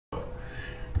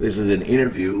This is an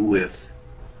interview with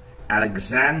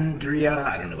Alexandria,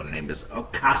 I don't know what her name is,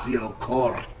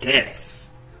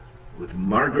 Ocasio-Cortez, with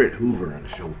Margaret Hoover on the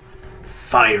show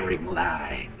Firing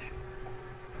Line.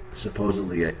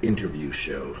 Supposedly an interview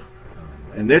show.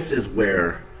 And this is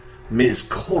where Ms.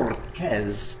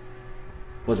 Cortez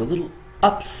was a little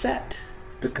upset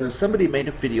because somebody made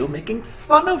a video making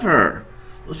fun of her.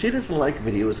 Well, she doesn't like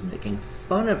videos making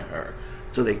fun of her.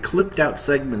 So they clipped out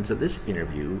segments of this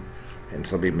interview and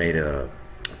somebody made a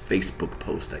Facebook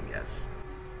post, I guess.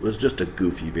 It was just a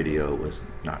goofy video. It was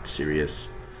not serious.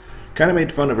 Kind of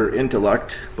made fun of her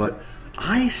intellect, but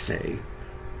I say,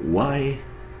 why?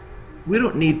 We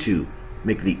don't need to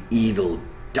make the evil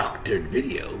doctored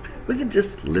video. We can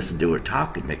just listen to her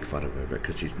talk and make fun of her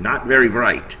because she's not very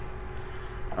bright.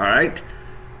 Alright,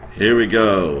 here we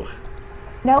go.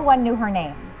 No one knew her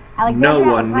name. No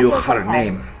one knew her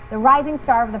name. The rising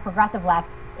star of the progressive left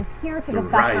is here to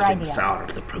discuss her ideas. The rising star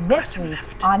of the progressive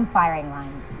left. On Firing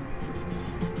Line.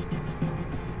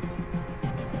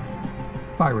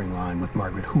 Firing Line with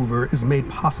Margaret Hoover is made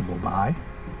possible by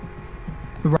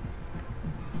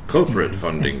corporate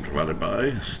funding provided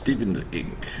by Stevens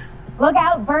Inc. Look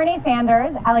out, Bernie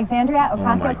Sanders. Alexandria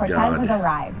Ocasio-Cortez has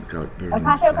arrived.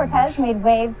 Ocasio-Cortez made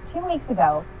waves 2 weeks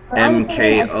ago for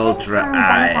MK Ultra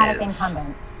Democratic Eyes,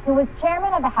 incumbent who was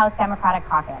chairman of the House Democratic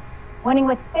Caucus, winning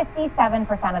with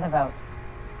 57% of the vote.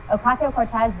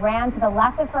 Ocasio-Cortez ran to the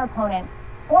left of her opponent,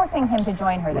 forcing him to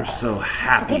join her there. We're so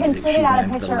happy Even that she tweeted out ran a to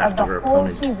the picture left of of her the hole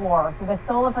opponent. she wore through the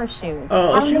sole of her shoes.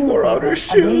 Oh, she wore out her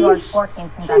shoes. New York's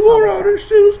 14th She wore out her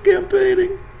shoes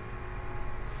campaigning.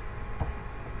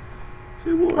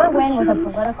 Her win was a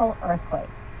political earthquake.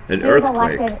 An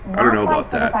earthquake? I don't know about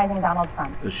that. Donald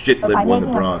Trump, The shitlib won the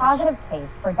Bronx. A positive case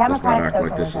for Let's not democratic act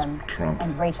like this is socialism Trump.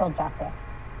 and racial justice.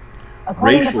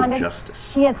 According to Racial pundits,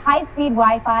 justice. she has high-speed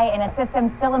Wi-Fi and a system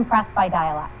still impressed by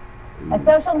dial-up. A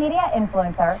social media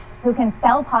influencer who can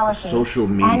sell policies and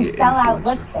sell out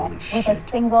lipstick with a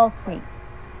single tweet.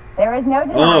 There is no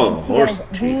denying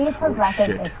she is the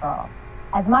progressive it girl.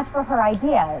 As much for her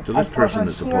ideas So this as for person her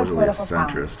is supposedly a political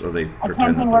centrist, talent. or they A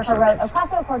pretend campaign that they're worker wrote, centrist.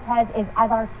 Ocasio-Cortez is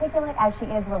as articulate as she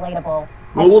is relatable.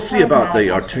 Well, we'll see about the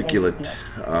articulate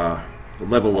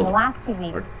level of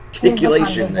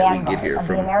articulation that we get here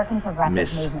from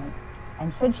Miss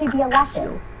And should she be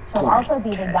elected, she'll also be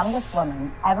the youngest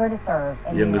woman ever to serve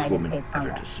in the United States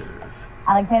Congress.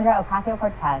 Alexandria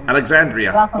Ocasio-Cortez.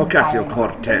 Alexandria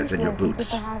Ocasio-Cortez in your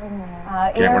boots.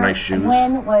 Can't wear nice shoes.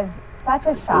 Win was such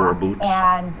a shock, boots.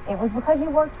 and it was because you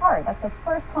worked hard. That's the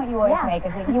first point you always make,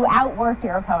 is that you outworked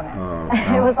your opponent.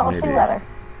 It was all shoe leather.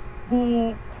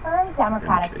 The term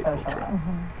democratic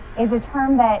socialist is a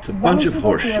term that young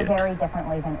people hear very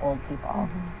differently than old people.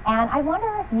 And I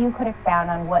wonder if you could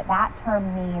expound on what that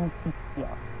term means to you.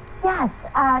 Yes,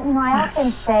 you know, I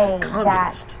often say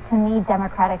that, to me,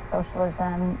 democratic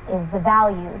socialism is the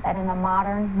value that in a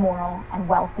modern, moral, and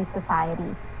wealthy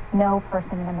society, no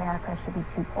person in America should be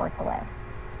too poor to live.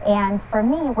 And for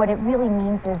me, what it really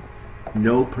means is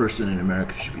no person in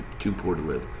America should be too poor to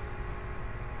live.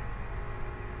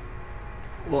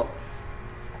 Well,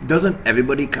 doesn't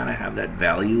everybody kind of have that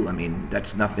value? I mean,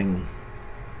 that's nothing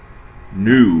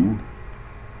new.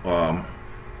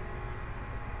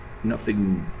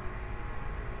 Nothing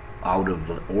out of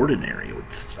the ordinary,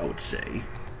 I would say.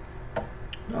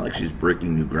 Not like she's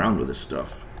breaking new ground with this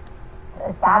stuff.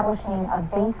 Establishing a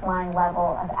baseline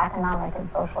level of economic and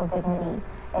social dignity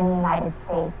in the United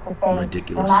States to say,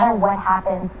 no matter what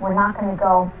happens, we're not going to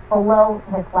go below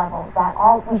this level, that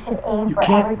all we should aim for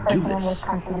every person in this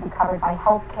country to be covered by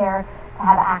health care, to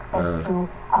have access to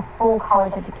a full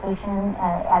college education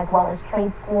as well as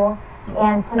trade school,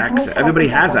 and to make sure everybody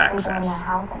has access access. In their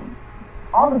housing.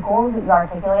 All the goals that you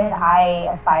articulated, I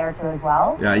aspire to as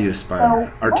well. Yeah, you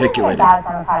aspire. So articulate what is it about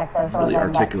democratic socialism really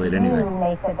articulate that anything.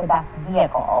 makes it the best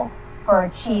vehicle for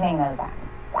achieving those ends?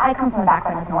 I come from a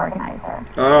background as an organizer.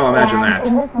 Oh, imagine that.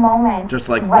 In this moment, just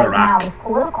like right Barack. now, this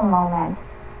political moment,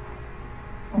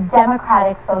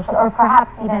 democratic social, or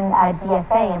perhaps even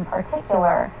DSA in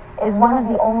particular, is one of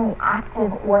the only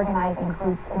active organizing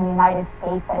groups in the United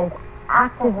States that is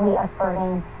actively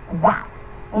asserting that.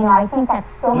 You know, I think that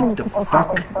so many people tap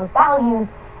into those values,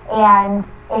 and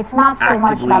it's not so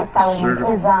much about selling an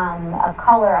ism, a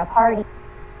color, a party.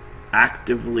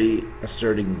 Actively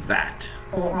asserting that.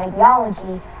 An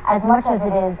ideology, as much as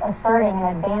it is asserting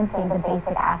and advancing the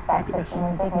basic aspects of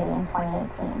human dignity in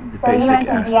 2018. So you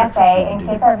mentioned DSA. In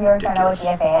case our viewers don't know what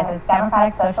DSA is, it's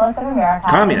Democratic Socialists of America.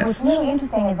 Communists. What's really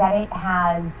interesting is that it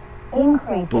has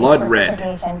increased blood its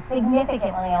participation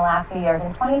significantly in the last few years.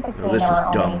 In 2016, there were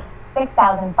only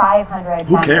 6,500.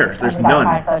 Who cares? There's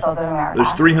none. Socials of America.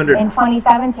 There's 300. In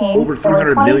 2017, over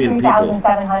 300 million people.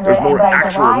 There's more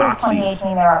actual Nazis.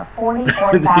 There are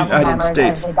 44,000 members of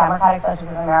the Democratic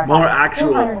Socialists of America. More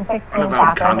actual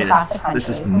avowed communists. This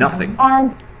is nothing.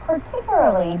 And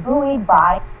particularly buoyed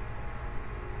by.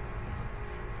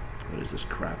 What is this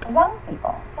crap? Young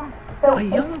people. So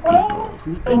young people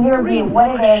who've been in your view,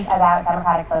 what it is brainwashed. about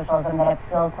democratic socialism that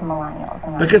appeals to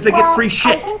millennials? Because they get free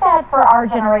shit. I think that for our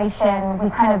generation, we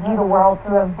kind of view the world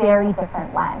through a very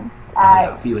different lens.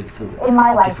 In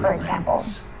my life, for example,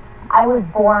 I was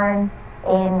born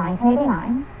in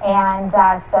 1989, and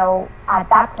so at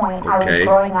that point, I was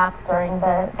growing up during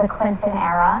the Clinton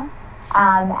era,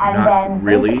 and then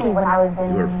basically when I was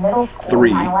in middle school,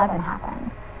 9/11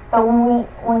 happened. So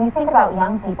when you think about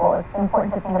young people, it's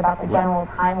important to think about the general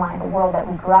timeline, the world that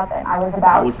we grew up in. I was about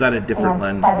how was that a different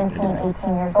lens 17,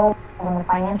 18 years old when the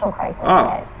financial crisis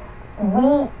hit.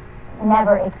 We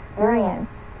never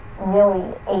experienced really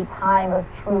a time of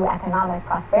true economic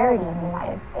prosperity in the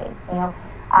United States. You know,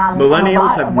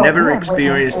 millennials have never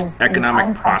experienced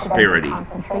economic prosperity.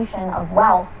 Concentration of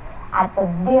wealth at the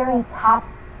very top,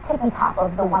 tippy top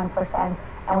of the 1%,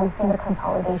 and we've seen the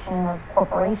consolidation of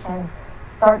corporations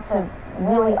start to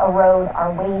really erode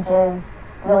our wages,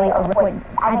 really erode.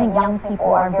 I think young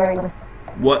people are very.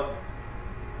 What?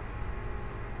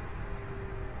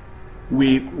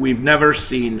 We've never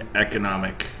seen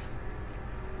economic.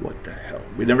 What the hell?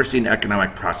 We've never seen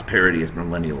economic prosperity as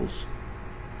millennials.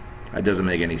 That doesn't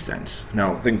make any sense.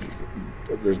 Now,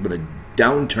 there's been a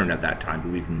downturn at that time,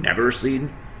 but we've never seen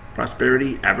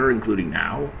prosperity ever, including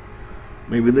now.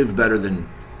 I mean, we live better than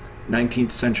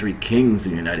 19th century kings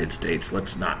in the United States.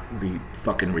 Let's not be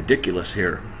fucking ridiculous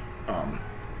here.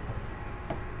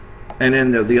 And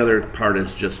then the other part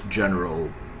is just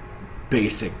general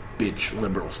basic bitch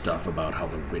liberal stuff about how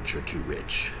the rich are too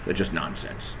rich. They're just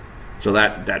nonsense. So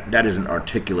that isn't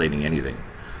articulating anything.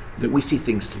 That we see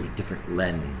things through a different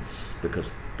lens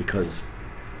because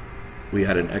we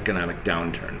had an economic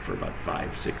downturn for about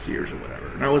 5-6 years or whatever.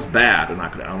 And that was bad. I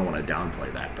don't want to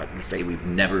downplay that, but to say we've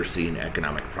never seen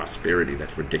economic prosperity,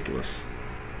 that's ridiculous.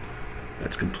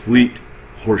 That's complete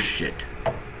horseshit.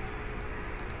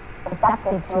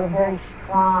 Receptive to a very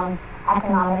strong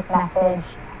economic message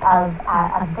of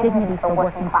dignity for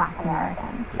working class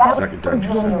Americans. That was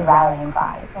really your rallying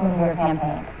cry in your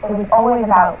campaign. It was always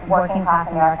about working class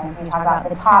Americans. You talk about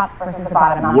the top versus the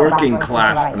bottom. Working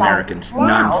class Americans,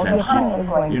 nonsense.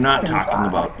 You're not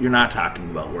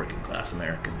talking about working class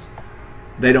Americans.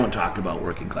 They don't talk about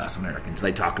working class Americans.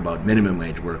 They talk about minimum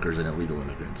wage workers and illegal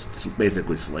immigrants. It's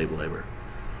basically slave labor.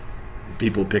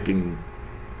 People picking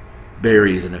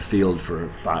berries in a field for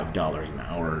 $5 an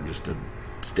hour just to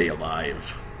stay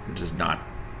alive. Which is not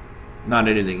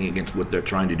anything against what they're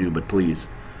trying to do, but please,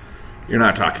 you're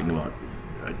not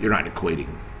equating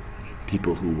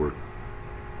people who work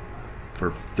for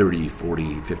 $30,000,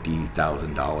 $40,000,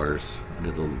 $50,000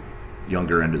 into the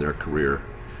younger end of their career.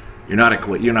 You're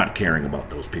not caring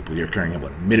about those people. You're caring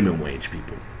about minimum wage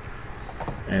people.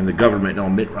 And the government,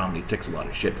 Mitt Romney takes a lot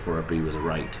of shit for it, but he was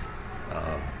right.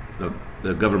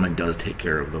 The government does take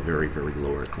care of the very, very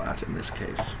lower class in this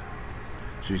case.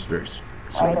 She's very.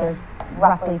 Right, there's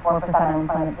roughly 4%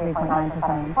 unemployment, 3.9%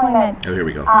 unemployment. Oh, here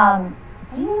we go.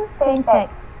 Do you think that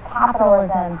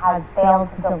capitalism has failed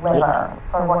to deliver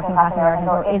for working class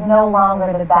Americans, or is no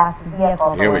longer the best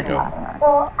vehicle for working class Americans?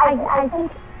 Well, I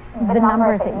think the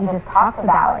numbers that you just talked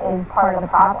about is part of the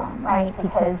problem, right?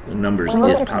 Because the numbers we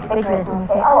look is at part of these the figures problem. and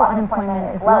we say, oh,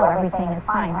 unemployment is low, everything is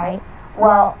fine, right?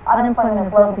 Well, unemployment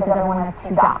is low because everyone has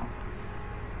 2 jobs.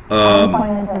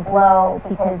 Unemployment is low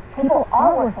because people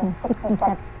are working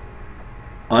 67.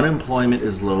 Unemployment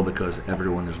is low because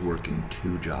everyone is working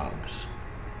 2 jobs.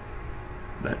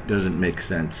 That doesn't make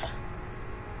sense.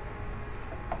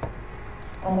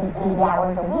 80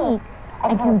 hours a week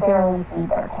and can barely feed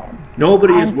their kids.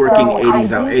 Nobody is working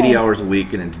 80 hours a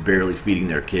week and is barely feeding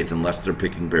their kids unless they're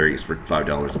picking berries for $5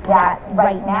 a bucket. That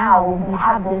right now we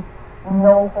have this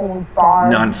no holds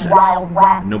barred, nonsense. Wild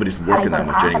West. Nobody's working that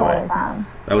much anyway.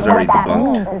 That was what already that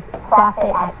debunked. Means is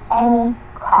profit at any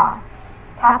cost.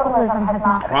 Capitalism has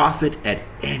not. Profit at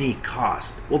any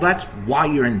cost. Well, that's why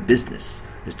you're in business,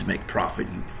 is to make profit,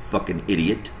 you fucking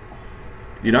idiot.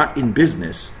 You're not in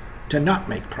business to not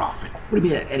make profit. What do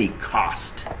you mean at any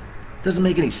cost? Doesn't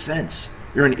make any sense.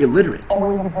 You're an illiterate.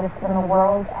 Always exists in the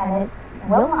world, and it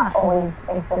will not always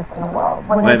exist in the world.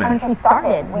 When this country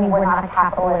started, we were not a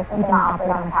capitalist. We did not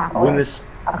operate on a capitalist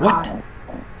economy.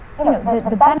 You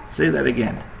know, say that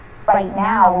again. Right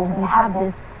now, we have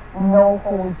this no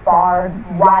holds barred,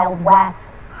 Wild West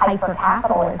hyper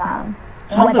capitalism.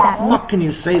 How the fuck can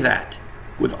you say that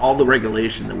with all the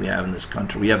regulation that we have in this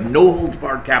country? We have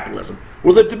no-holds-barred capitalism.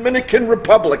 We're the Dominican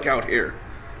Republic out here.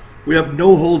 We have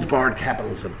no-holds-barred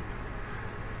capitalism.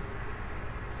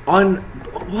 On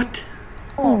what?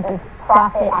 Is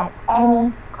profit at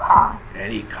any cost.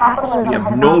 Any cost. We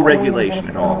have no regulation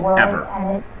at all, ever.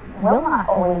 And it will not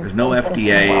always. There's no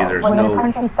FDA. There's when no. this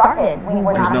country started, we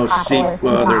were there's not no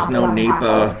capitalist, there's no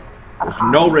NEPA. There's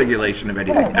no regulation of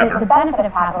anything ever. The benefit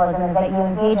of capitalism is that you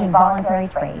engage in voluntary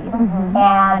trade, and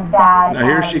that. Now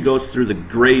here she goes through the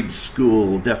grade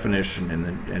school definition,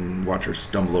 and watch her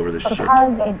stumble over this shit.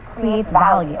 Because it creates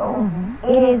value,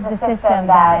 it is the system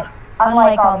that,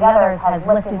 unlike all the others, has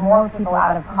lifted more people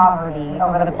out of poverty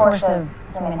over the course of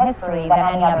human history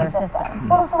than any other system.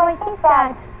 Well, so I think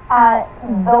that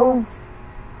those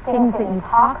things that you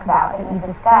talk about, that you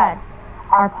discuss,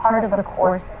 are part of the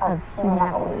course of human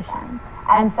evolution.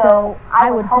 And so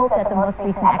I would hope that the most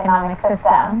recent economic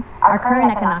system, our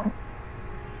current economic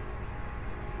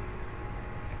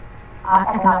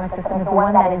system, is the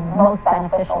one that is most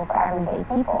beneficial for everyday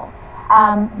people.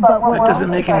 But what that doesn't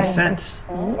make any sense.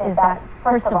 Is that,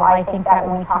 first of all, I think that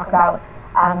when we talk about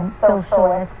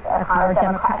socialist or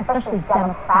democratic, especially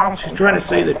democratic. She's trying to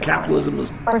say that capitalism is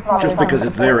just because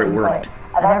it's there, it worked.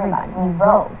 Of everybody, you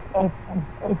vote.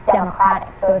 It's democratic.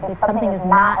 So if something is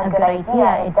not a good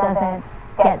idea, it doesn't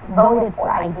get voted for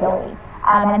ideally.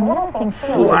 And the other thing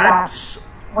too is that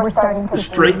we're starting to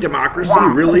straight democracy,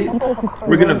 really?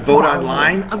 We're going to vote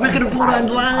online? We're going to vote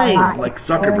online, like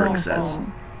Zuckerberg says.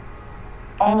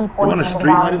 You want a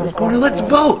street light in this corner? Let's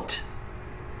vote,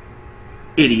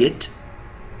 idiot.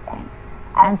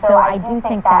 And so I do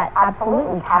think that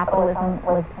absolutely capitalism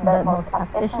was the most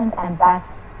efficient and best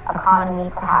economy,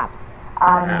 perhaps,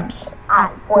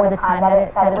 for the time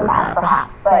that it was at,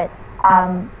 perhaps.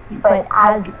 But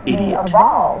as we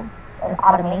evolve, as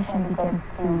automation begins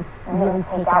to really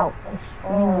take out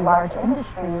extremely large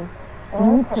industries, we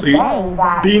need to say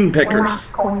that bean we're pickers.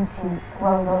 not going to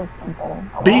throw those people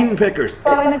away. Bean pickers.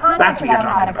 So in the That's context what you're of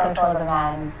talking democratic about. socialism,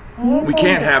 then, do you We think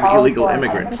can't it have calls illegal for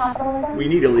immigrants. anti-capitalism? We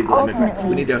need illegal immigrants.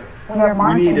 We need to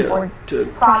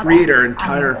Progress create our on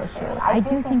entire. this issue. I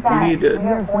do think that We need to we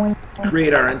are going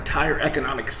create our entire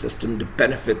economic system to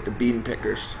benefit the bean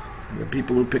pickers, the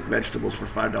people who pick vegetables for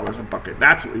 $5 a bucket.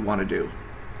 That's what we want to do.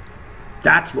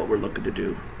 That's what we're looking to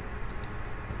do.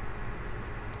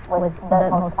 was the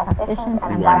most efficient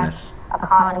and best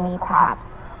economy, perhaps,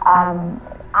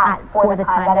 for the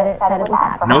time that it was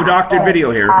at. Perhaps. No doctored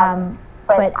video here.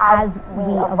 But as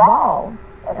we evolve,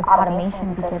 as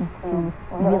automation begins to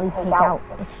really take out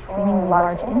extremely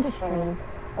large industries,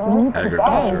 we need to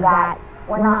say that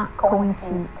we're not going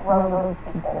to throw those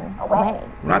people away.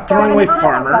 We're not throwing away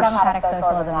farmers. Democratic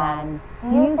socialism, then,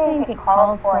 do you think it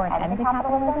calls for an end to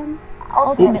capitalism?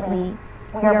 Ultimately,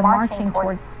 we are marching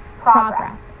towards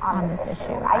progress on this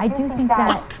issue. I do think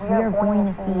that we are going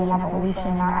to see an evolution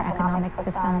in our economic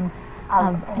system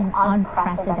of an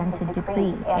unprecedented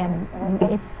degree, and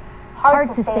it's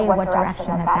hard to say what direction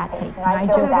that takes. And I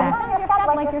joke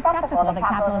that you're skeptical that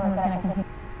capitalism is going to continue.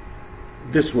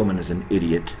 This woman is an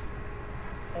idiot.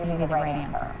 You give the right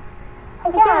answer.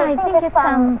 Yeah, I think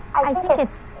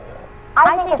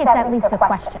it's at least a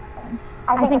question.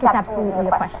 I think it's absolutely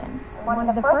a question. One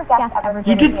of the first guests ever.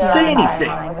 You didn't say anything.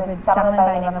 Was a gentleman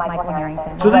by the name of Michael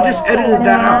Harrington. So they just edited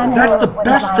that out. That's the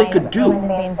best they could do.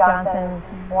 Johnson's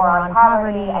War on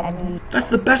Poverty, and That's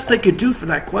the best they could do for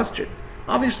that question.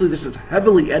 Obviously, this is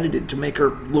heavily edited to make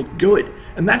her look good,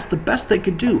 and that's the best they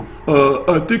could do.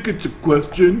 I think it's a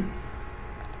question.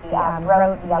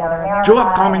 wrote The Other America.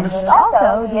 Joe Communist.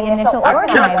 Also, the initial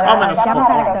organizer of the Communist.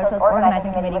 Democratic Socialist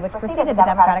Organizing Committee, which preceded the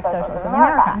Democratic Socialists of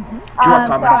America. Joe So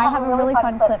Communist. I have a really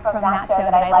fun clip from that show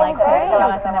that I'd like to show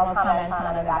us, and then we'll comment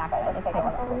on it back. Let's take a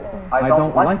look. I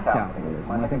don't like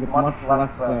capitalism. I think it's much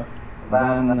less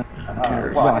than,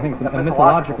 well, I think it's a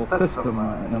mythological system.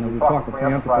 And we talk of free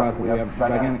enterprise, we have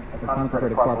gigantic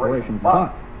concentrated corporations.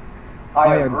 But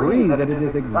I agree that it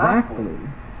is exactly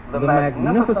the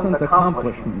magnificent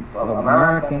accomplishments of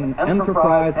American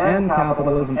enterprise and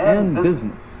capitalism and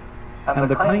business, and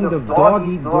the kind of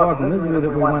dog-eat-dog misery that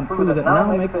we went through that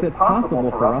now makes it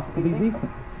possible for us to be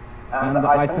decent. And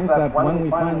I think that when we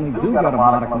finally do get a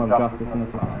modicum of justice in the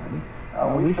society,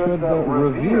 we should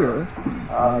revere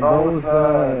those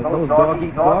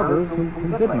dog-eat-doggers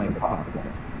who did make it possible.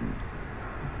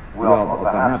 Well,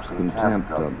 perhaps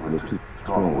contempt was too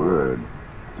strong a word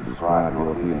to describe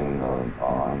your feeling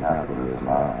on capitalism.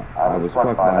 I was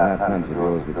struck by that sense of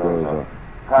yours because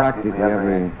practically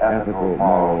every ethical,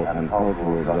 moral, and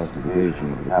cultural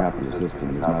justification of the capitalist system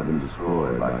has now been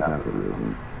destroyed by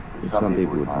capitalism, which some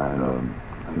people would find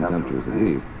contemptuous at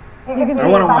least. I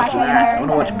want to watch that. I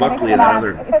want to watch Buckley and that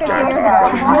other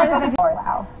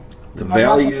guy. The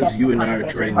values you and I are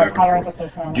trading back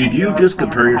and forth. Did you just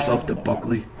compare yourself to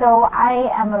Buckley? So I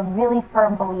am a really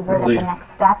firm believer that the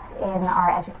next step in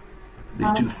our education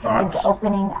is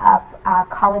opening up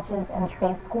colleges and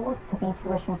trade schools to be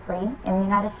tuition-free in the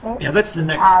United States. Yeah, that's the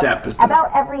next step. Is to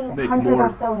about every 100 or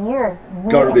so years,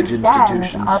 we garbage extend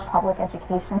institutions. Our public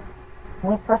education.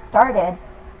 When we first started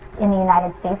in the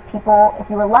United States, people, if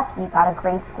you were lucky, got a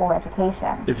grade school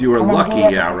education. If you were lucky,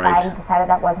 yeah, right. Society decided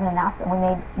that wasn't enough, and we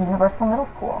made universal middle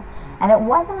school. And it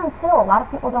wasn't until, a lot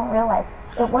of people don't realize,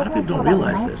 it wasn't until about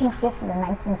 1950 or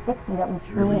 1960 that we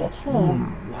truly achieved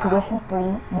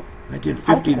tuition-free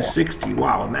 1950 to 60.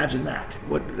 Wow, imagine that.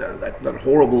 What that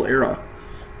horrible era.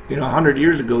 You know, 100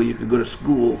 years ago, you could go to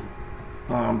school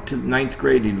to 9th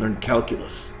grade and you learn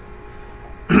calculus.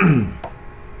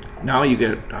 Now you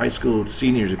get high school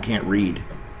seniors who can't read.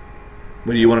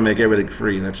 But you want to make everything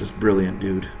free. That's just brilliant,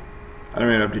 dude. I don't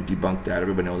even have to debunk that.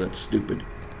 Everybody knows that's stupid.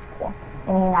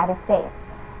 In the United States.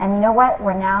 And you know what?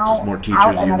 We're now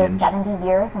out another 70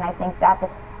 years, and I think that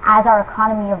as our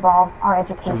economy evolves, our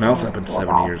education something else happened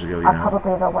 70 years ago, our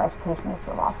publicly available education needs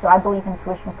to evolve. So I believe in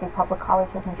tuition-free public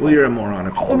colleges. And well, you're a moron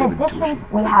if you believe in tuition. In addition,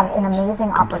 we have an amazing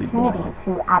opportunity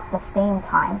to, at the same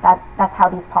time, that's how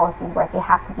these policies work. They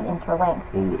have to be interlinked.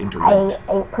 Oh,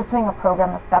 interlinked. Pursuing a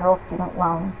program of federal student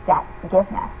loan debt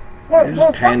forgiveness. You're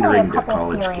just pandering to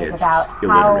college kids, about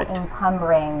illiterate. How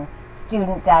encumbering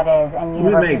student debt is and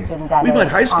university student debt is. We made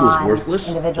high schools worthless.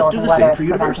 Individuals, do the same for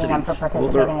universities.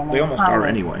 Well, they almost are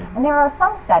anyway. And there are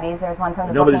some studies. There's one from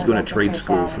the nobody's going to trade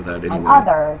school for that anyway. And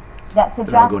others that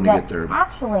suggest that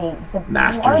actually the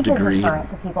master's degree, deterrent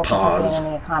to people participating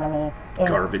in the economy is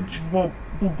garbage. The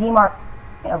demarcation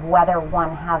of whether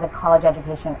one has a college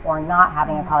education or not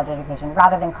having a college education,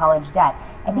 rather than college debt.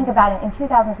 I think about it in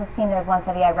 2016. There's one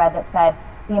study I read that said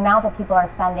the amount that people are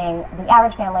spending, the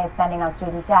average family is spending on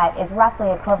student debt is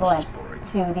roughly equivalent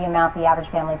to the amount the average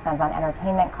family spends on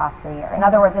entertainment costs per year. In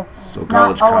other words, it's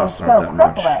college not always costs aren't so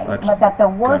that crippling, much. but that the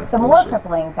more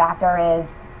crippling factor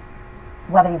is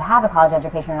whether you have a college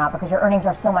education or not, because your earnings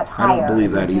are so much higher. I don't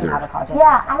believe that either.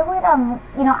 Yeah, I would, I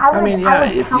mean,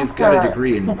 if you've got a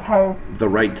degree in the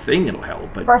right thing, it'll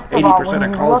help. But 80%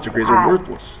 of college degrees are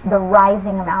worthless. The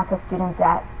rising amount of student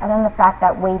debt, and then the fact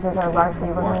that wages are largely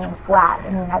remaining flat. I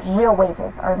mean, that real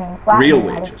wages are remaining flat in the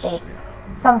United States.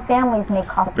 Some families may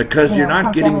cost because you're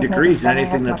not getting degrees in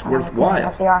anything that's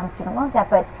worthwhile. If they are in student loan debt,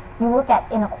 but you look at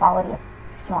inequality.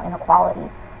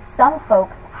 Some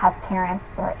folks have parents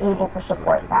that are able to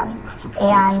support them.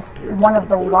 And one of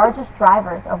the largest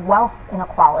drivers of wealth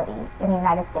inequality in the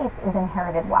United States is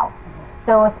inherited wealth.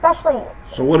 So especially,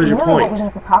 what is your point? What we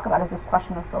need to talk about is this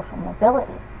question of social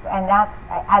mobility. And that's,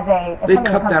 they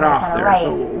cut that off there.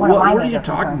 So what are you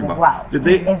talking about? Well. Did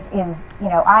they?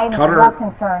 I'm less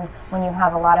concerned when you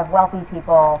have a lot of wealthy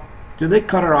people. Did they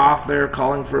cut her off there,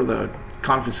 calling for the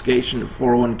confiscation of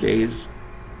 401ks?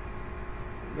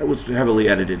 That was heavily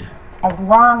edited. As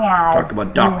long as talk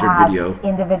about doctored video.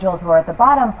 Individuals who are at the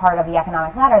bottom part of the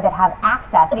economic ladder that have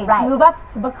access to move up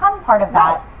to become part of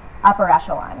that upper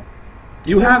echelon.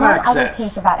 You have access. One other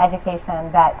piece about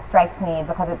education that strikes me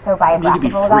because it's so biographical. You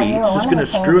need to be free. It's just going to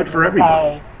screw it for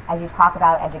everybody. As you talk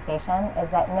about education, is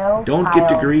that no don't get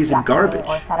degrees in garbage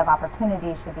or set of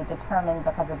opportunities should be determined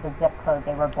because of the zip code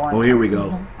they were born. Oh, here we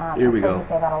go. Here we go. You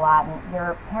say that a lot, and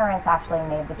your parents actually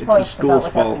made the choice. It's the school's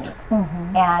fault.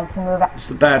 And to move. It's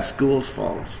the bad school's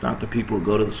fault. It's not the people who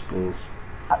go to the schools.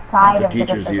 Outside of the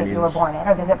district that you were born in,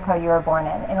 or the zip code you were born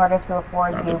in order to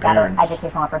afford you better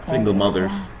educational opportunities. Single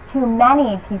mothers. To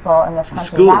many people in this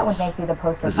country, that would make you the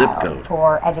poster child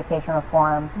for education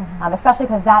reform, especially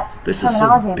because that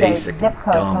terminology, the zip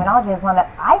code terminology, is one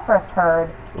that I first heard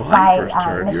by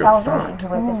Michelle Lee, who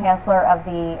was the chancellor of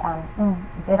the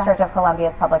District of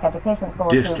Columbia's public education school.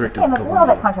 District of Columbia. A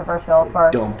little bit controversial for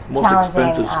most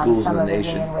expensive schools some in the of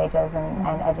nation. Union wages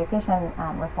and education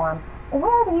reform.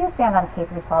 Where do you stand on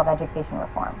K-12 education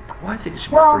reform? Well, I think it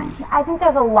should be free. I think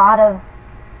there's a lot of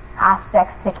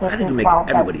aspects to K-12. I think we make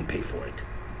everybody pay for it.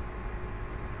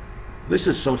 This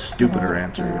is so stupid her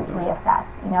answer. Reassess.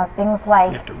 Things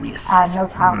like you have to reassess. No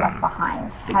Child Left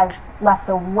Behind has left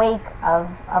a wake of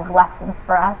lessons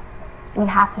for us. We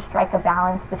have to strike a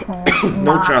balance between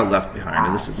No Child Left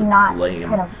Behind. This is not lame.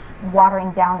 Kind of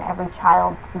watering down every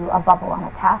child to a bubble on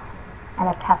a test and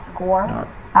a test score.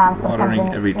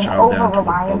 Watering every child down to a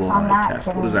bubble on a test.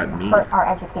 What does that mean? Hurt our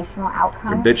educational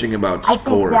outcomes. You're bitching about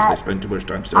scores. They spend too much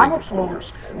time studying for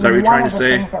scores. Is that what you're trying to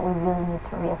say? One of the things that we really need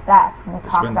to reassess when we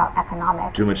talk about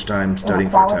economic too much time studying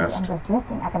for tests and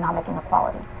reducing economic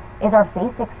inequality is our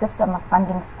basic system of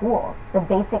funding schools. The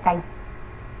basic idea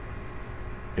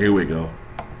Here we go.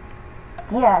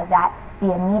 that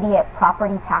the immediate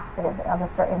property taxes of a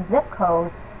certain zip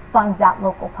code funds that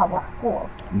local public schools.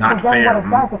 Not then fair. What it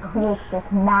does, it creates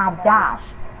this mad dash.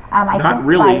 I Not think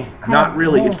really. by Not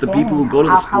really. It's the people who go to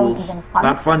the schools,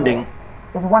 not funding.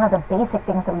 Is one of the basic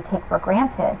things that we take for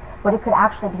granted, but it could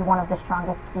actually be one of the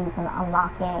strongest keys in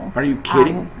unlocking Are you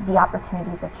kidding? The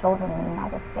opportunities of children in the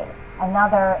United States.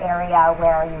 Another area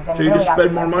where you've been So you really just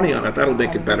spend more money on it. That'll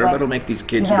make it better. That'll make these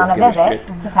kids who don't give a shit.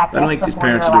 That'll make these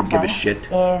parents who don't give a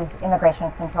shit. Is immigration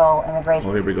control, immigration.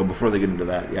 Oh, here we go. Before they get into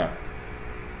that, yeah.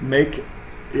 Make,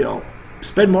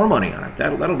 spend more money on it.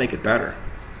 That'll make it better.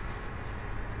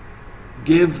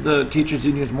 Give the teachers'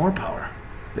 unions more power.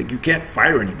 Like, you can't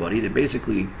fire anybody. They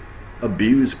basically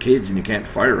abuse kids and you can't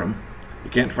fire them.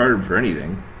 You can't fire them for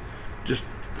anything. Just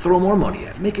throw more money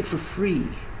at it. Make it for free.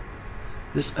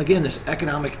 This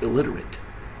economic illiterate.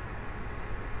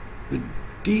 The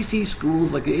DC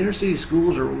schools, like the inner city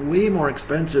schools, are way more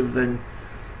expensive than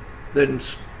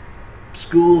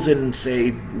schools in,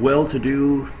 say,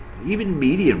 well-to-do, even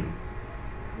medium,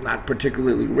 not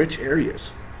particularly rich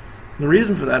areas. And the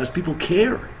reason for that is people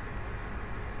care.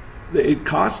 It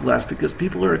costs less because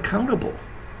people are accountable.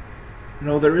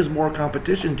 There is more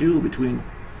competition too between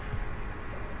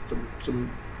some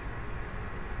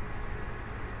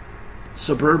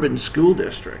suburban school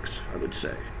districts, I would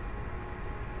say.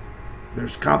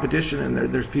 There's competition,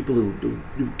 and there's people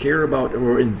who care about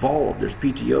or are involved. There's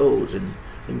PTOs and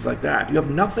things like that. You have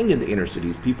nothing in the inner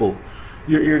cities. People,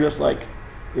 you're just like,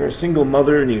 you're a single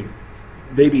mother and you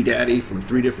baby daddy from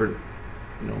three different,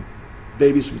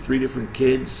 babies from three different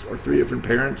kids or three different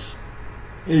parents.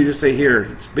 And you just say, here,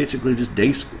 it's basically just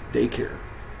daycare.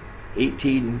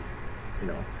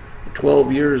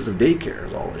 12 years of daycare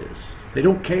is all it is. They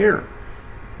don't care.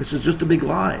 This is just a big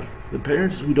lie. The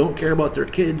parents who don't care about their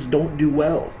kids don't do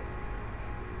well.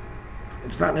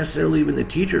 It's not necessarily even the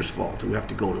teacher's fault who have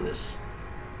to go to this.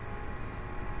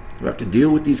 You have to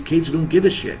deal with these kids who don't give a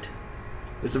shit.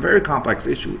 It's a very complex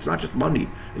issue. It's not just money.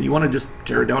 And you want to just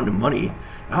tear it down to money.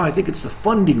 Oh, I think it's the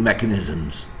funding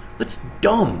mechanisms. That's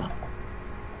dumb.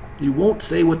 You won't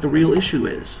say what the real issue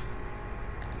is.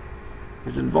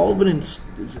 It's involvement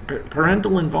it's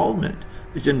parental involvement.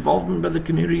 It's involvement by the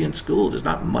community and schools. It's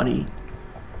not money.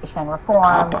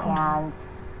 Reform and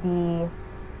the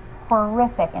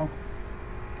horrific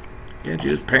Can't you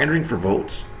just pandering for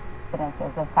votes?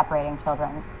 Incidences of separating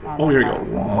children. And here you go.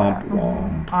 Womp,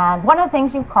 womp. And one of the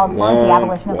things you've called for is the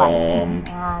abolition of ICE.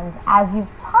 And as you've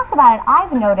talked about it,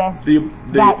 I've noticed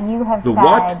that you have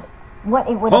said what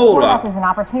it would afford us as an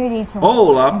opportunity to...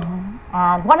 Hold up.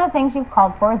 And one of the things you've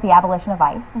called for is the abolition of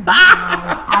ICE. And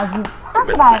as you've talked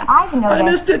about it, I've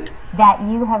noticed that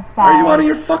you have said... Are you out of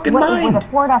your fucking mind? It would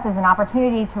afford us as an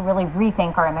opportunity to really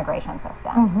rethink our immigration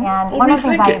system. And one of the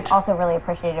things I've also really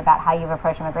appreciated about how you've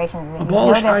approached immigration is that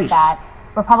you've noticed that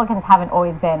Republicans haven't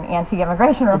always been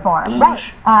anti-immigration reform.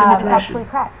 Right. Absolutely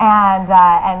correct. And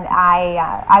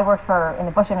I worked in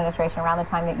the Bush administration around the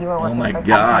time that you were working for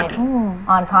president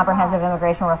on comprehensive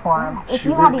immigration reform. If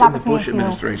you had the opportunity to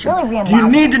really reimagine, do you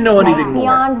need to know anything more?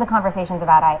 Beyond the conversations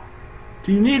about ICE.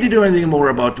 Do you need to do anything more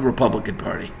about the Republican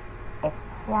Party?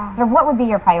 Yeah. Sort of what would be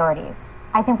your priorities?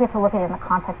 I think we have to look at it in the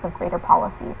context of greater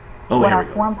policies. What our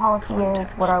foreign policy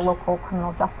is, what our local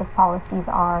criminal justice policies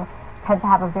are, tend to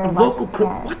have a very large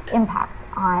impact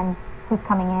on who's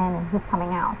coming in and who's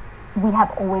coming out. We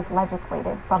have always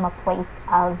legislated from a place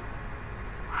of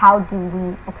how do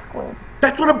we exclude.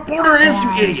 That's what a border is,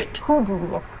 you idiot. Who do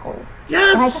we exclude?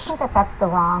 Yes. And I just think that that's the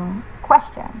wrong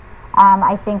question.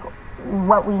 I think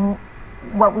what we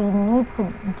need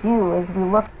to do is we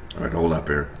look. All right, hold up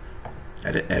here.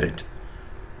 Edit.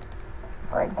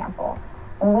 For example,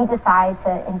 when we decide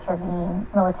to intervene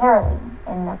militarily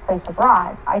in a place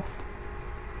abroad, I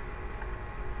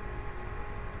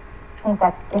think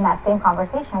that in that same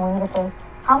conversation, we need to say,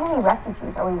 how many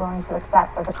refugees are we willing to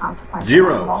accept as a consequence of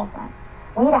our involvement?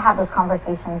 We need to have those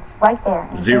conversations right there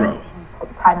in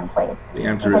time and place. The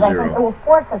answer is 0. I think it will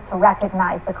force us to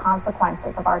recognize the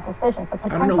consequences of our decisions, the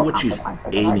potential I don't know what she's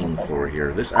aiming for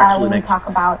here. This actually makes... Talk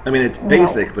about, I mean, it's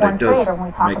basic, but it does when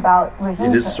we talk about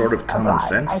it is sort of common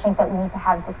sense. I think that we need to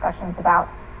have discussions about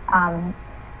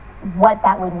what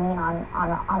that would mean on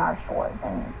our shores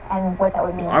and what that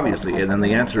would mean. Obviously, and then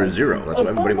the answer is 0. That's what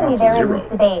everybody wants, is 0. There is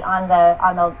this debate on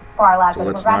the far left and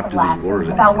the progressive left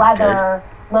about whether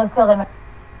low-skilled immigration.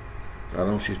 I don't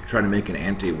know if she's trying to make an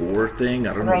anti-war thing.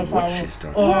 I don't know what she's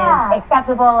talking about. Is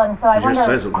acceptable, and so I wonder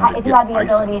if you had the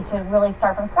ability to really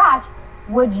start from scratch,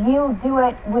 would you do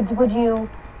it? Would you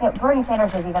Bernie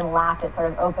Sanders has even laughed at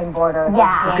sort of open borders.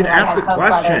 Yeah, you can ask the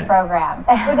question. Program.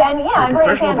 And and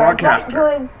Bernie Sanders, who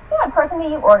is a person that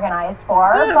you organized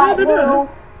for, but who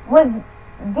was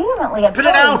vehemently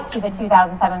opposed to the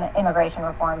 2007 immigration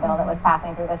reform bill that was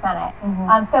passing through the Senate.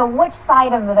 So which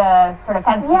side of the sort of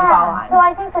fence do you fall on? So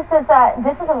I think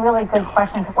this is a really good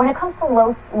question. When it comes to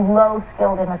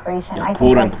low-skilled immigration, I think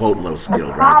quote-unquote low-skilled,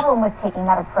 the problem with taking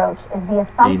that approach is the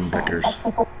assumption that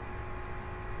people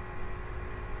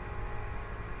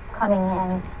coming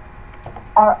in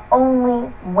are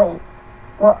only weights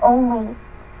or only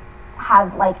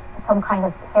have like some kind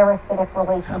of parasitic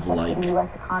relationship to the U.S.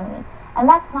 economy. And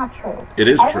that's not true. It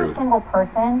is true. Every single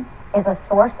person is a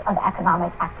source of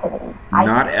economic activity.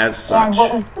 Not as such. And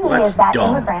what we see is that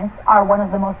immigrants are one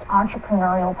of the most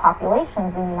entrepreneurial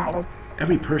populations in the United States.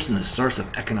 Every person is a source of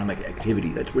economic activity.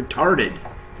 That's retarded.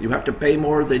 You have to pay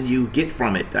more than you get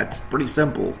from it. That's pretty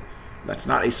simple. That's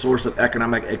not a source of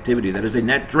economic activity. That is a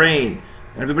net drain.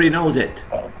 Everybody knows it.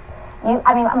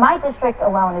 My district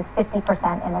alone is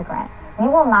 50% immigrant. You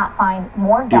will not find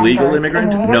more illegal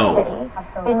immigrant? No.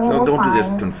 No, don't do this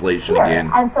conflation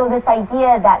again. And so this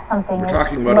idea that something we're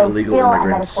talking about illegal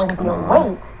immigrants. And that it's going to be a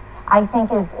weight, I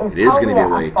think is going to be a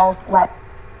weight. False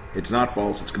It's not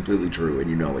false. It's completely true, and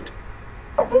you know it.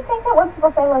 Do you think that when people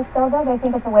say low skill, though, they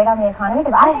think it's a weight on the economy?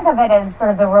 Because I think of it as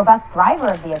sort of the robust driver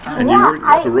of the economy. And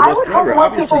it's a robust driver.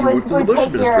 Obviously, you worked in the Bush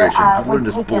administration. I've learned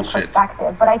this bullshit.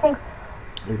 But I think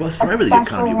robust driver of the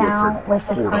economy worked for with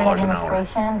this $4 current an hour.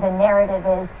 administration, the narrative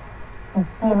is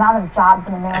the amount of jobs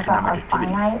in America are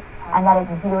finite, and that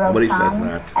it's zero Nobody sum, says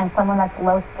that. and someone that's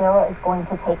low skill is going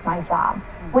to take my job,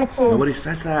 which is nobody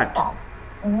says that. false.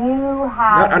 You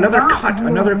have another cut,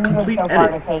 another complete so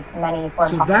edit. To take many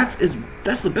so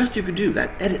that's the best you can do.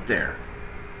 That edit there.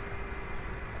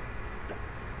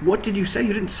 What did you say?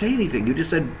 You didn't say anything. You just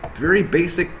said very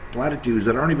basic platitudes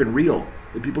that aren't even real.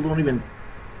 That people don't even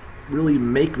really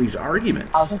make these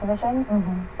arguments. Policy positions,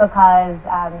 because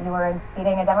you were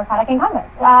seating a Democratic incumbent.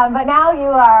 But now you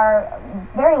are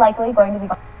very likely going to be...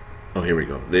 Oh, here we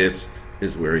go. This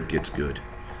is where it gets good.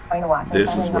 Going to Washington.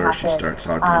 This is where she starts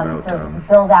talking about... sort of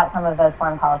build out some of those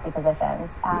foreign policy positions.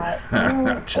 In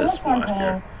the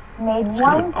campaign, made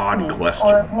one odd tweet, question.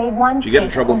 or made one Did you get in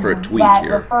trouble for a tweet that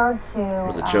here? Referred to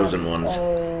for the chosen ones.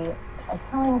 A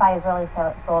killing by Israeli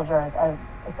soldiers of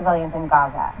civilians in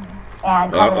Gaza.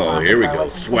 And here we go,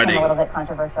 sweating. A little bit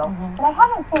controversial. But I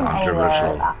haven't seen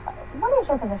controversial. Anywhere. What is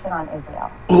your position on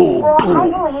Israel? Well, I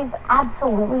believe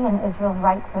absolutely in Israel's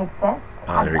right to exist.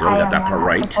 There we go. We got that part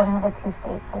right. Supporting the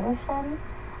two-state solution.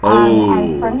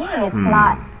 And for me, it's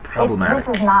not problematic.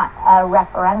 This is not a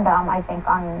referendum. I think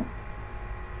on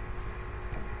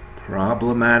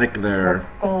problematic there.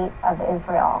 The state of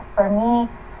Israel. For me,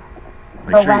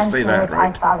 make sure you say that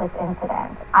right. I saw this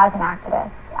incident as an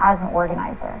activist, as an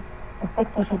organizer.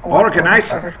 60 people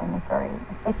organizer. were killed in Missouri.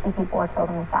 60 people were killed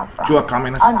in the South Bronx. You a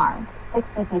communist? Unarmed.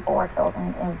 60 people were killed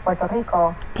in Puerto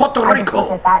Rico. Puerto I Rico.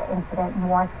 look at that incident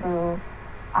more through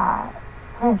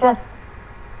just.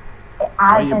 Why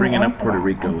are you bringing up Puerto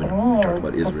Rico when you talk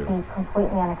about Israel? It would be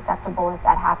completely unacceptable if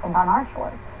that happened on our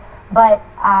shores. But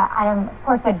I am, of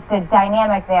course, the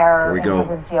dynamic there in terms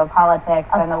of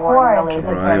geopolitics and the war in the Middle East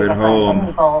is very different than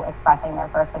people expressing their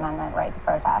First Amendment right to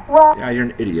protest. Well, yeah, you're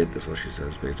an idiot. That's what she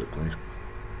says, basically.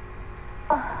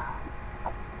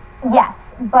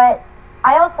 Yes, but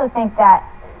I also think that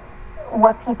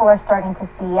what people are starting to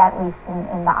see, at least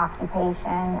in the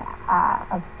occupation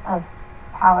of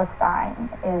Palestine,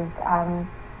 is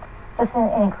just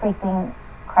an increasing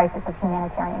crisis of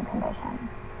humanitarian condition.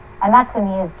 And that to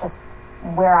me is just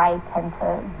where I tend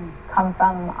to come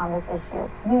from on this issue.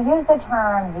 You use the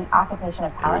term the occupation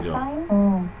of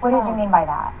Palestine. What did you mean by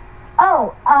that?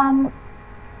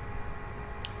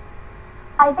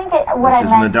 I think what I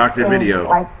meant is video.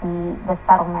 Like the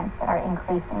settlements that are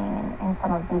increasing in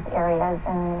some of these areas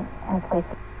and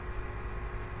places.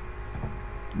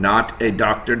 Not a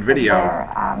doctored video.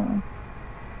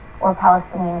 Where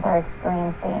Palestinians are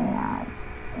experiencing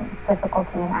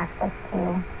difficulty in access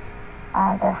to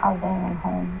their housing and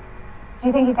homes. Do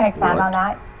you think you can expand on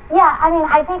that? Yeah, I mean,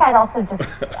 I think I'd also just,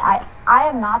 I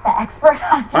am not the expert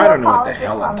on geopolitics. I don't know what the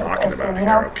hell I'm talking about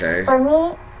here, okay? For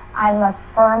me, I'm a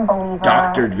firm believer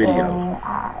doctored video.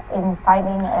 In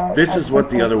finding this is what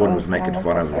the other one was making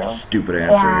fun of, your stupid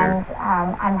answer and, here.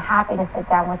 I'm happy to sit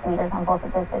down with leaders on both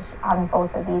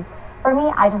of these. For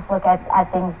me, I just look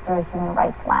at things through a human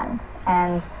rights lens,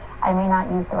 and I may not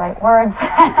use the right words.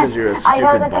 Because you're a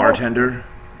stupid bartender?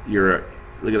 You're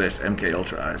Look at this, MK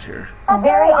Ultra eyes here. That's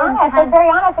very honest. That's very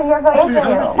honest, and you're going to.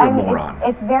 You're a moron.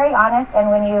 It's very honest,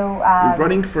 and when you're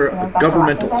running for a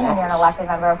governmental office, and you're an elected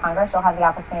member of Congress, you'll have the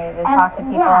opportunity to talk to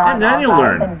people and then you'll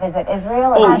learn. And visit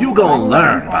Israel. Oh, you go and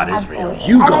learn about Israel.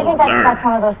 You go and learn. That's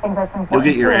one of those things that's important.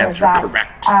 You'll get your answer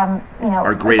correct.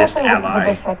 Our greatest ally,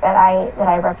 the district that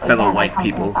I represent, fellow white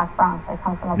people. South Bronx. I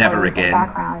come from a never again.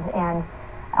 Background,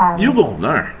 and you go and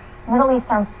learn. Middle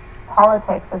Eastern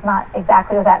politics is not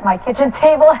exactly at my kitchen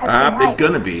table every night. It's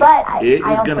gonna be. But it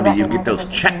is gonna be. You get those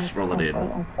checks rolling in. It's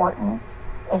an important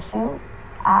issue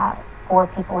for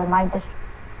people in my district.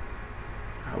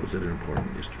 How is it an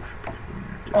important issue for people in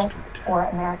your district? For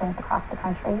Americans across the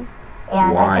country.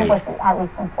 And why? I think what's at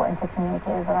least important to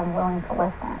communicate is that I'm willing to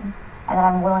listen and that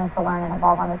I'm willing to learn and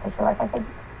evolve on this issue. Like I think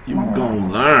you gonna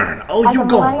learn. Oh, you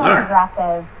gonna learn.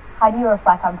 Progressive, how do you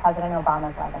reflect on President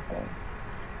Obama's legacy?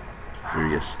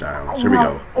 Furious Styles. Here we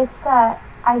go. It's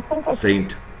I think it's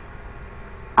Saint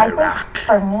Iraq. Iraq. I think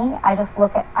for me,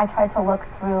 I try to look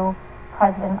through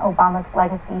President Obama's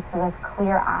legacy through as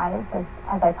clear eyes as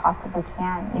I possibly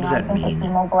can. What does that mean? I think that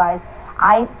he mobilized.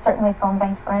 I certainly phone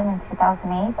banked for him in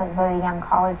 2008 as a young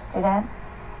college student,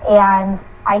 and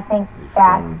I think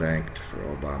that phone banked for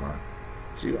Obama.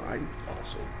 See, I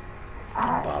also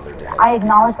bothered to help. I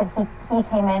acknowledge that he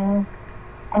came in.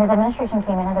 And his administration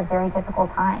came in at a very difficult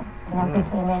time. He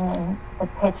came in the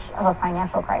pitch of a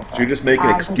financial crisis. So you're just making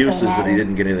excuses that he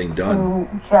didn't get anything done.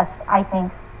 To just, I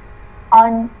think,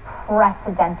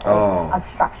 unprecedented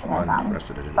obstructionism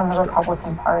from the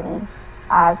Republican Party.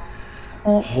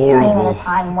 Horrible came at a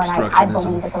time when I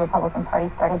believe that the Republican Party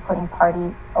started putting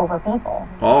party over people.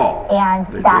 Oh, and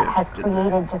that has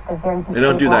created just a very they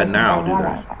don't do that now, do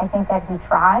they? I think that he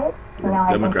tried.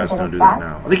 Democrats don't do that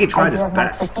now. I think he tried his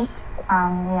best.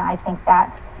 I think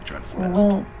that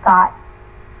we got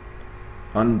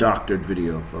undoctored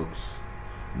video, folks,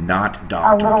 not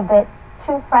doctored. A little bit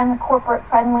too corporate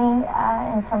friendly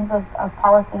in terms of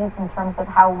policies, in terms of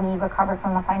how we recovered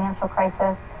from the financial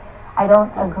crisis. I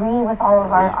don't agree with all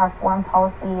of our foreign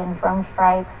policy and drone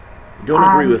strikes. You don't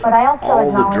agree with but I also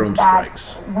all the drone that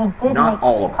strikes. We did not make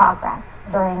all of progress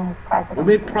during his presidency.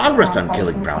 We made progress on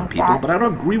killing brown people, but I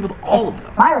don't agree with all of them.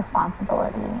 It's my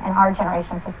responsibility and our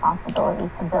generation's responsibility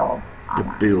to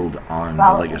build on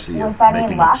the legacy of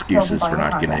making excuses for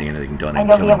not getting anything done and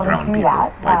killing brown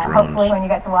people by drones. Hopefully when you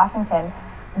get to Washington.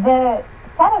 The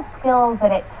set of skills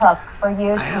that it took for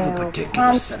you I have a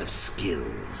particular set of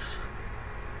skills.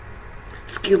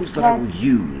 Skills that I will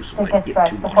use when I get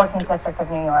to the 14th District of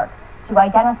New York, to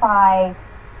identify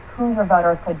who your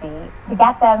voters could be, to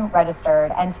get them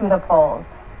registered and to the polls.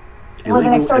 It was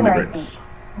an extraordinary feat.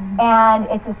 And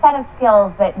it's a set of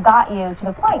skills that got you to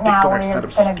the point now where you're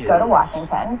going to go to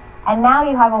Washington. And now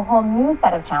you have a whole new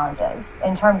set of challenges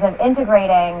in terms of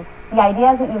integrating the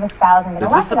ideas that you've espoused and been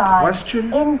elected on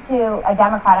into a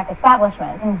democratic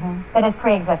establishment that is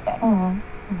pre-existing.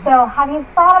 So have you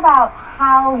thought about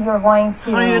how you're going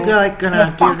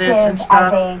to do this and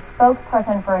stuff? As a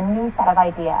spokesperson for a new set of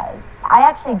ideas? I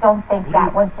actually don't think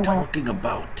that once you win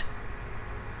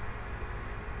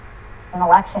an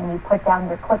election, you put down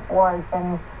your clipboards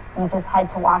and you just head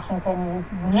to Washington.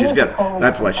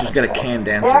 That's why she's got a canned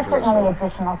answer. There are certainly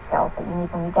additional skills that you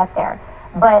need when you get there.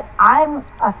 But I'm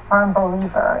a firm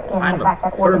believer in the fact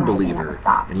that organizing never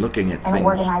stops. In looking at and things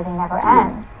organizing never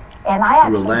ends. And I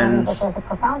actually believe that there's a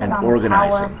profound amount of power,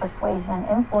 organizing. Persuasion,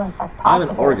 influence that's possible. I'm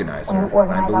an organizer.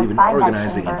 I believe in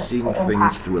organizing and seeing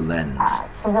things through a lens.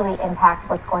 To really impact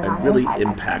what's going on really inside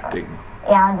impacting.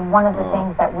 And one of the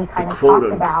things that we kind of talked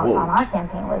about on our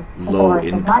campaign was low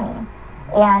income money.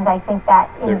 And I think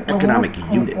that they're economic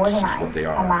units is what they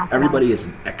are. Everybody is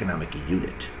an economic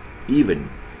unit. Even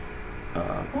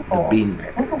the bean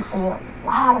pickers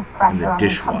and the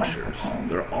dishwashers.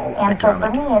 They're all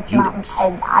economic units.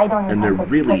 And they're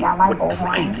really what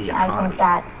drive the economy. I think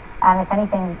that, if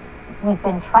anything, we've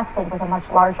been trusted with a much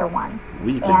larger one.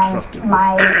 We've been trusted with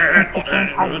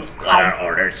our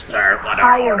orders, sir. What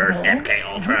are orders, MK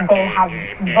Ultra? They have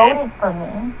voted for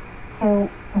me to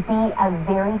be a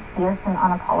very fierce and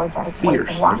unapologetic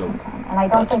voice in Washington. And I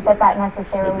don't think that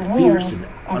necessarily means fierce and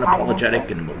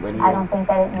unapologetic and millennial. I don't think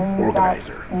that it means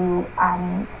organizer. that you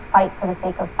fight for the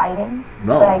sake of fighting.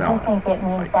 No, but I do think it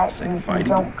means that you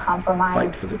don't compromise.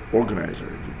 Fight for the organizer.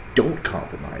 You don't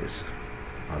compromise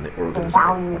on the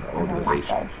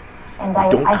organization. And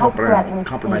I hope to at least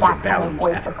be that kind of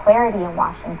voice for clarity in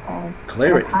Washington at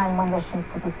a time when there seems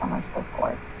to be so much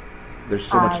discord. There's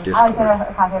so much discord.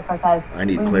 Alexander Ocasio-Cortez, I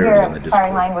need clarity on the Discord.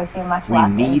 Firing line, wish you much luck.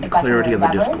 We need clarity on the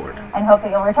Discord. And hope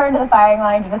that you'll return to the firing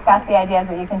line to discuss the ideas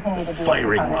that you continue to be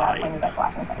firing line. when you get to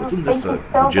Washington. Wasn't this a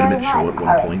legitimate show at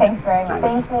one point? Thanks very much.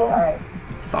 Thank you. All right.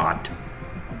 Thought.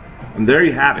 And there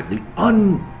you have it, the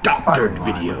undoctored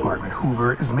video. Margaret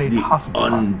Hoover is made possible.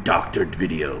 Undoctored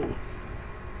video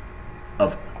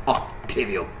of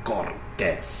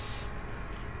Ocasio-Cortez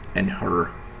and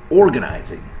her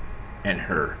organizing and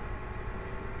her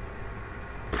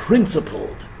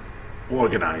principled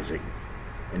organizing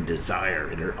and desire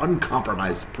and her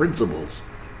uncompromised principles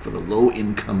for the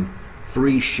low-income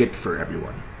free shit for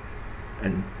everyone.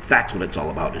 And that's what it's all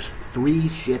about, is free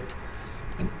shit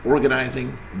and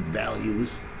organizing and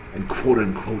values and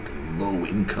quote-unquote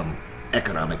low-income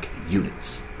economic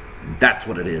units. And that's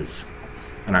what it is.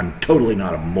 And I'm totally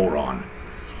not a moron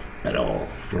at all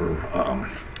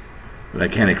but I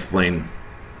can't explain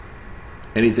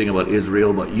anything about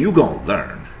Israel, but you gonna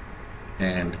learn.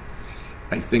 And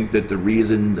I think that the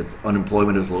reason that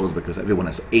unemployment is low is because everyone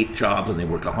has 8 jobs and they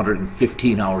work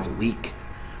 115 hours a week,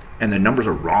 and the numbers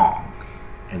are wrong.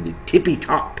 And the tippy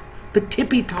top of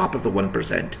the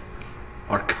 1%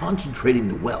 are concentrating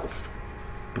the wealth,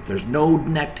 but there's no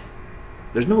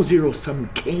zero-sum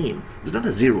game. There's not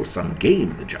a zero-sum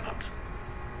game in the jobs.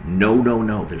 No.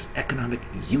 There's economic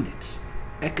units,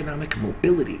 economic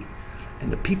mobility.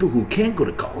 And the people who can't go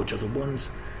to college are the ones,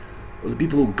 or the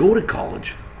people who go to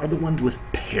college are the ones with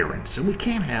parents. And we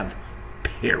can't have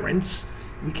parents.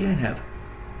 We can't have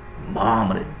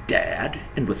mom and a dad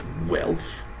and with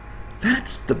wealth.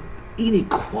 That's the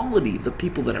inequality of the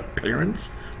people that have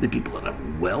parents, the people that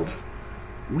have wealth.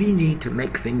 We need to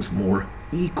make things more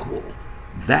equal.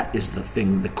 That is the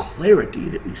thing, the clarity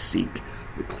that we seek,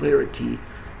 the clarity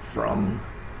from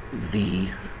the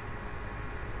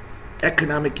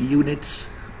economic units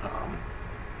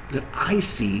that I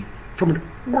see from an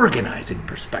organizing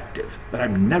perspective, that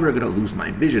I'm never going to lose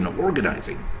my vision of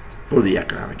organizing for the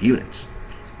economic units.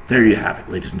 There you have it,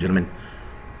 ladies and gentlemen.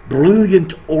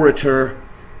 Brilliant orator,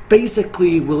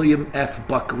 basically William F.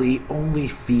 Buckley, only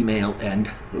female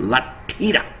and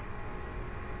Latina.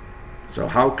 So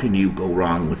how can you go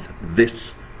wrong with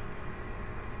this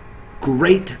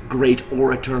great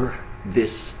orator,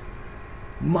 this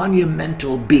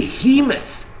monumental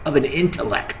behemoth of an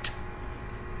intellect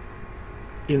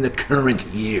in the current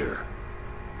year?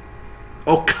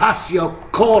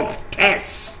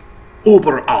 Ocasio-Cortez,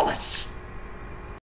 über alles.